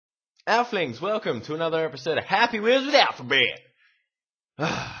ALFLINGs, welcome to another episode of Happy Wheels with Alphabet.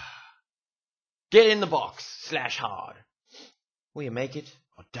 Get in the box / hard. Will you make it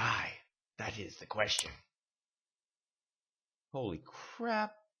or die? That is the question. Holy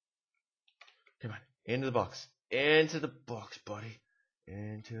crap. Come on, into the box. Into the box, buddy.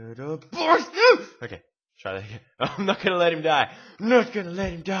 Into the box. Okay, try that again. I'm not gonna let him die. Not gonna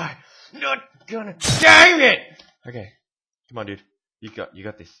let him die. Not gonna. Dang it! Okay, come on, dude. You got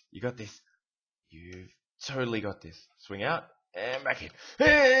this. You got this. You've totally got this. Swing out and back in.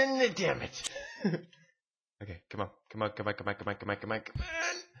 And damn it. Okay, come on. Come on.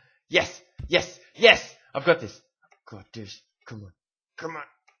 Yes. I've got this. Come on.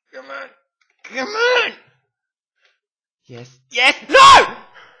 Yes. No!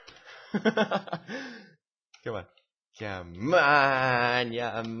 Come on,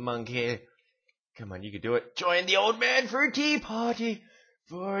 you monkey. Come on, you can do it. Join the old man for a tea party.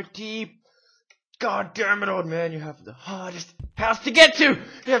 God damn it, old man, you have the hardest house to get to.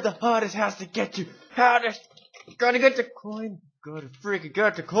 Gotta get the coin. Gotta freaking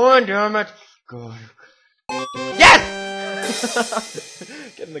get the coin, damn it. Yes!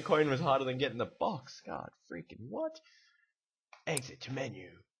 Getting the coin was harder than getting the box. God freaking what? Exit to menu.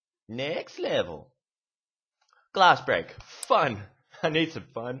 Next level. Glass break. Fun. I need some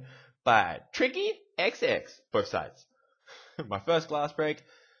fun. But tricky XX. Both sides. My first glass break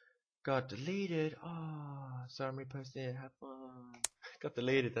got deleted. Oh, so I'm reposting it. Have fun. Got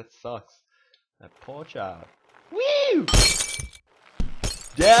deleted. That sucks. That poor child. Woo!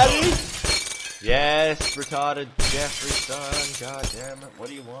 Daddy? Yes, retarded Jeffrey's son. God damn it. What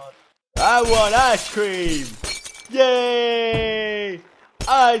do you want? I want ice cream. Yay!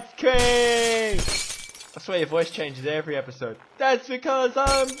 Ice cream! I swear your voice changes every episode. That's because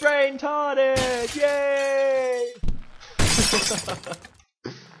I'm brain-tarded! Yay!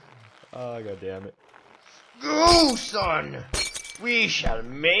 Oh, god damn it. Go, son! We shall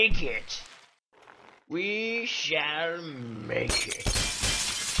make it!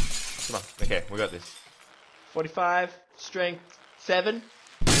 Come on, okay, we got this. 45, strength 7.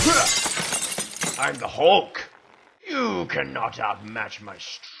 I'm the Hulk! You cannot outmatch my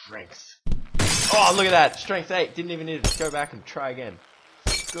strength. Oh, look at that. Strength 8. Didn't even need to go back and try again.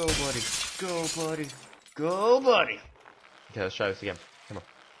 Go, buddy. Okay, let's try this again. Come on.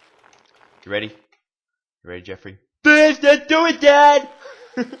 You ready? Jeffrey? Let's do it, Dad!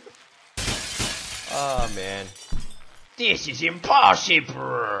 Oh, man. This is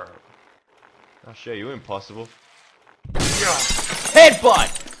impossible. I'll show you impossible.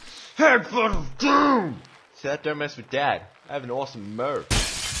 Headbutt of doom! See that? Don't mess with Dad. I have an awesome mo.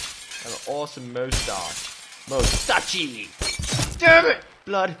 Mustache! Damn it!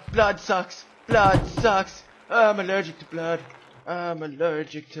 Blood sucks. I'm allergic to blood. I'm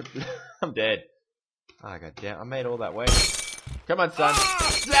dead. Ah, god damn. I made all that weight. Come on, son.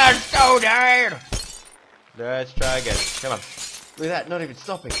 Let's go, Dad! Let's try again. Come on. Look at that. Not even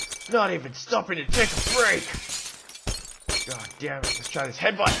stopping to take a break. God damn it. Let's try this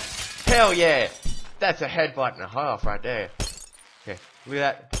headbutt. Hell yeah. That's a headbutt and a half right there. Okay. Look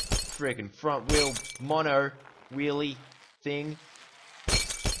at that. Freaking front wheel mono wheelie thing.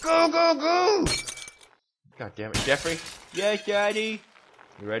 Go! God damn it, Jeffrey. Yes, Daddy.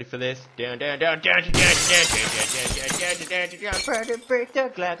 You ready for this? Down. Look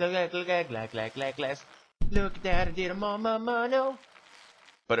at that, I did a mono.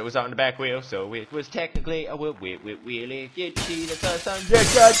 But it was on the back wheel, so it was technically a wheelie. Did you see the first time? So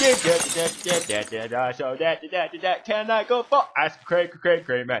that can I go for ice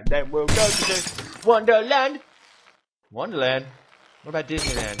cream, and then we'll go to the Wonderland. What about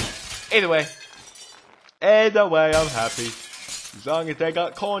Disneyland? Either way, I'm happy. As long as they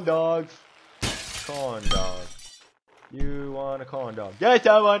got corn dogs. You want a corn dog? Yes,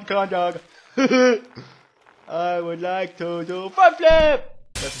 I want corn dog. I would like to do front flip.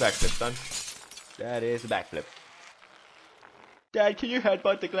 That's a backflip, son. That is a backflip. Dad, can you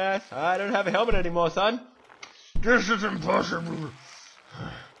headbutt the glass? I don't have a helmet anymore, son. This is impossible.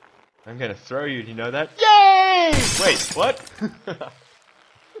 I'm gonna throw you, do you know that? Yay! Wait, what?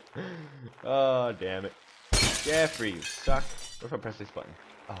 Oh, damn it. Jeffrey, you suck. What if I press this button?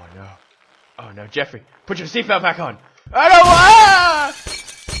 Oh no, Jeffrey, put your seatbelt back on. I don't want.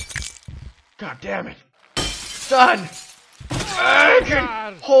 God damn it. Son!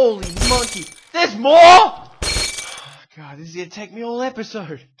 Holy monkey! There's more! God, this is gonna take me all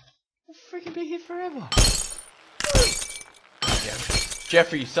episode. I'll freaking be here forever. God damn it.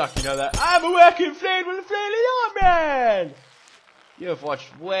 Jeffrey, you suck, you know that. I'm a working flame with a flailing arm man! You have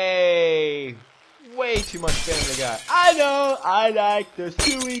watched way way too much Family Guy. I know, I like the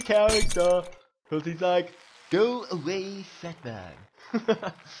Stewie character. Because he's like, go away, fat man.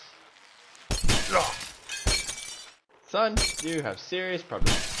 Son, you have serious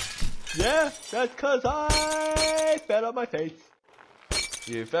problems. Yeah, that's cause I fell on my face.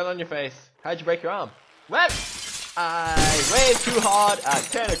 You fell on your face. How'd you break your arm? Well, I waved too hard at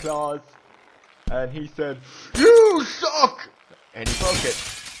Santa Claus. And he said, you suck! And he broke it.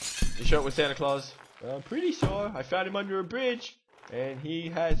 You sure it was Santa Claus? I'm pretty sure. I found him under a bridge. And he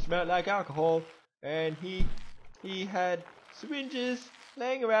had smelled like alcohol. And he had syringes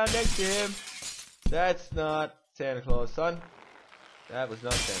laying around next to him. That's not Santa Claus, son. That was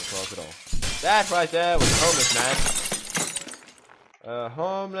not Santa Claus at all. That right there was a homeless man. A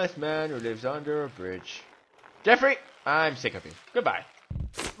homeless man who lives under a bridge. Jeffrey, I'm sick of you. Goodbye.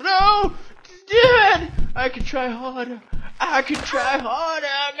 No! Dad! I can try harder. I can try harder.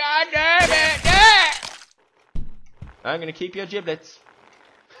 God damn it! Dad! I'm gonna keep your giblets.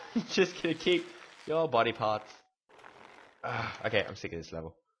 Just gonna keep your body parts. Okay, I'm sick of this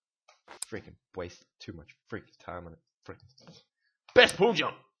level. Freaking waste too much freaking time on it. Freaking best pool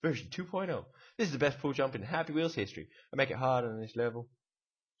jump version 2.0. This is the best pool jump in Happy Wheels history. I make it hard on this level.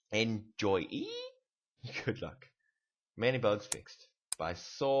 Enjoy. Good luck. Many bugs fixed by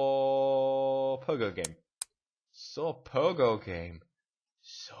Saw Pogo Game. Saw Pogo Game.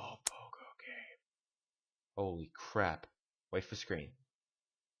 Saw Pogo Game. Holy crap! Wait for screen.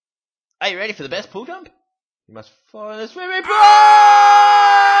 Are you ready for the best pool jump? You must follow the swimming pool.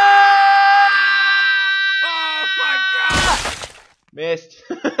 Oh my god! Missed.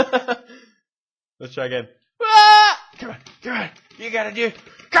 Let's try again. Come on, come on. You gotta do it.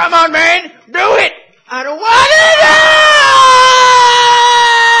 Come on, man! Do it! I don't want to do it!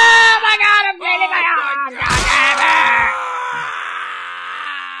 Oh my god, I'm feeling my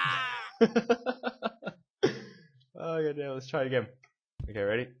oh god damn, let's try it again. Okay,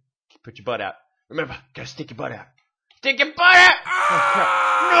 ready? Put your butt out. Remember, gotta stick your butt out. Stick your butt out! Oh crap.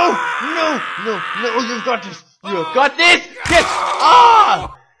 No, you've got this! You've got this! Yes!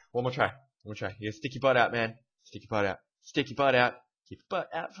 Ah! One more try. You gotta stick your butt out, man. Stick your butt out. Stick your butt out. Keep your butt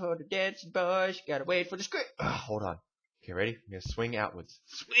out for the dancing boys. You gotta wait for the script. Hold on. Okay, ready? I'm gonna swing outwards.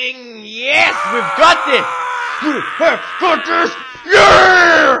 Swing! Yes! We've got this! We have got this!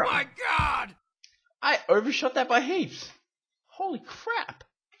 Yeah! Oh my god! I overshot that by heaps. Holy crap!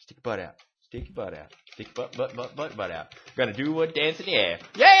 Stick your butt out. Stick your butt out. Stick your butt out. Gonna do a dance in the air.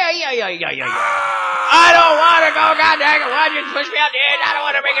 Yeah. I don't wanna go, goddamn it! Why'd you push me out the edge? I don't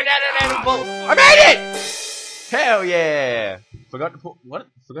wanna make it down. I made it! Hell yeah! Forgot to put what?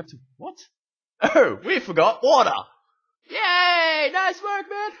 Oh, we forgot water. Yay! Nice work,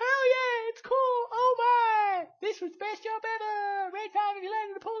 man. Hell yeah! It's cool. Oh my! This was the best job ever. Red time if you land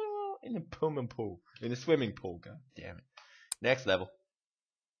in the pool. In the pool. In the swimming pool. God damn it. Next level.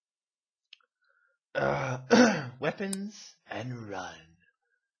 Weapons and run.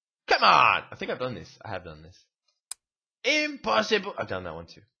 Come on! I think I've done this. I have done this. Impossible. I've done that one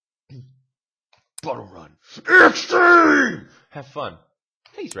too. Bottle run. Extreme! Have fun.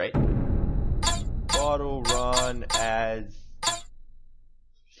 Please rate. Bottle run as...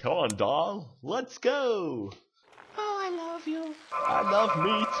 Come on, doll. Let's go. Oh, I love you. I love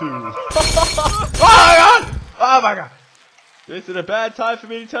me too. Oh my god! This is a bad time for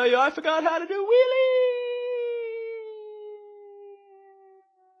me to tell you I forgot how to do wheelie.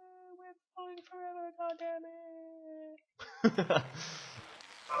 We're falling forever, goddammit.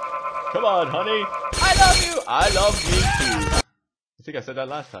 Come on, honey. I love you. I love me too. I think I said that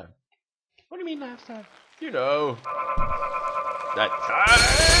last time. What do you mean last time? You know. That time.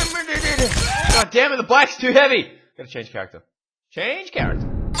 God damn it, the bike's too heavy. Gotta change character. Change character.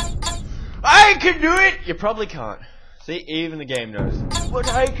 I can do it. You probably can't. See, even the game knows. What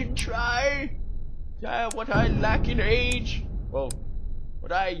I can try. What I lack in age. Well,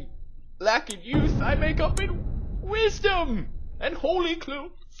 what I lack in youth, I make up in wisdom and holy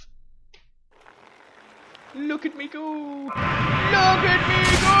clues. Look at me go. Look at me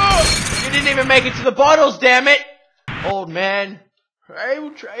go. You didn't even make it to the bottles, damn it. Old man. I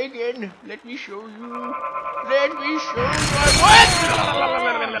will try again. Let me show you. Let me show you what?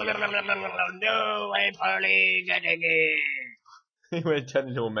 No, I'm falling again. He went turned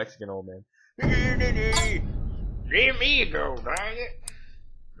into a Mexican old man. Leave me go, dang it.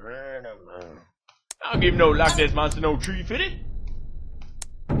 I'll give no Loch Ness Monster no tree fitted.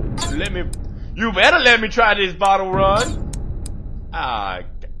 You better let me try this bottle run.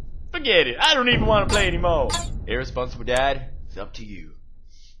 Forget it. I don't even want to play anymore. Irresponsible dad, it's up to you.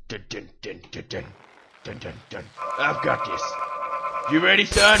 Dun dun dun dun dun dun dun dun. I've got this. You ready,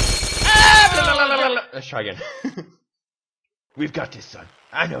 son? Ah, let's try again. We've got this, son.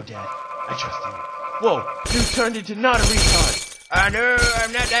 I know, Dad. I trust you. Whoa, you turned into not a retard. I know,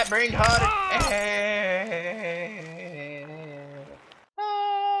 I'm not that brain-hearted.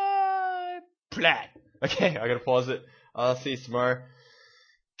 Plat. Okay, I gotta pause it. I'll see you tomorrow.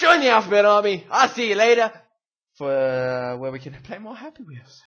 Join the Alphabet Army. I'll see you later for where we can play more Happy Wheels.